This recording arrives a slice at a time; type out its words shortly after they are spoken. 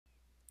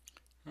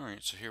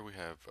Alright, so here we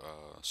have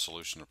a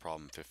solution to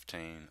problem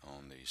 15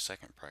 on the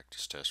second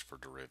practice test for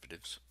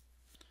derivatives.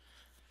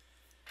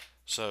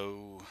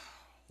 So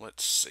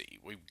let's see,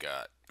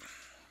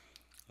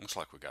 looks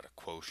like we got a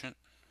quotient.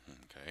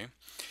 Okay,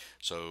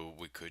 so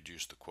we could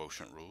use the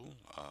quotient rule,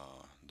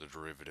 the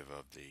derivative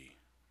of the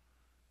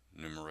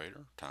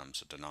numerator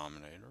times the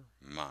denominator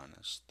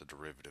minus the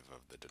derivative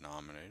of the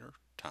denominator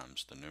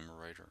times the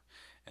numerator,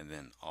 and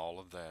then all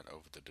of that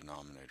over the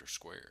denominator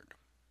squared.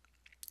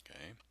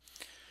 Okay,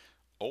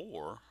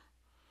 or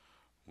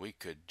we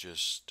could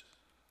just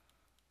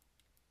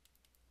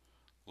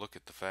look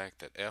at the fact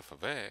that f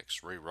of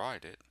x,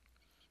 rewrite it,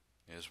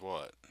 is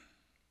what?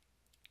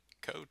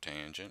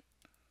 Cotangent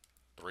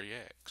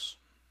 3x.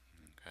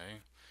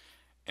 Okay?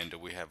 And do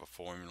we have a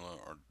formula,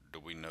 or do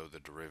we know the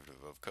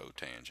derivative of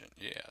cotangent?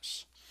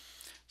 Yes.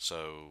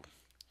 So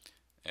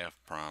f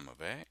prime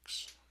of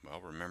x, well,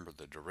 remember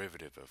the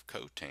derivative of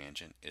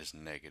cotangent is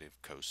negative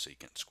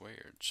cosecant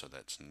squared. So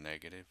that's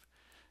negative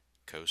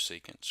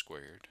cosecant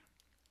squared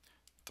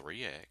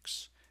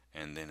 3x,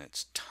 and then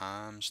it's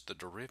times the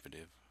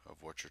derivative of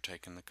what you're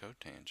taking the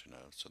cotangent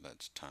of. So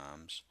that's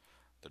times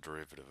the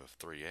derivative of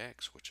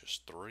 3x, which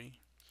is 3.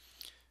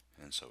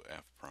 And so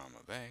f prime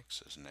of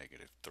x is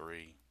negative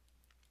 3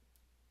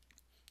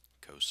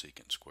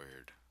 cosecant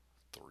squared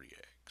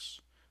 3x.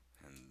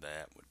 And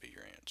that would be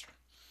your answer.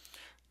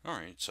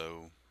 Alright,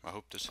 so I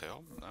hope this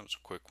helped. That was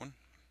a quick one.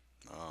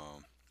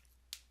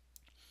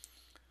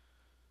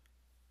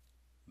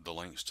 The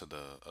links to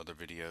the other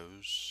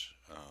videos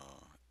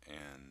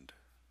and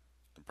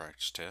the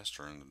practice test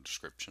are in the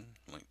description,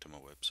 link to my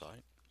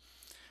website.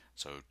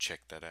 So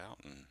check that out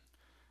and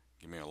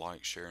give me a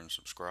like, share, and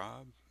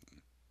subscribe.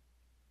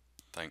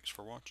 Thanks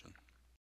for watching.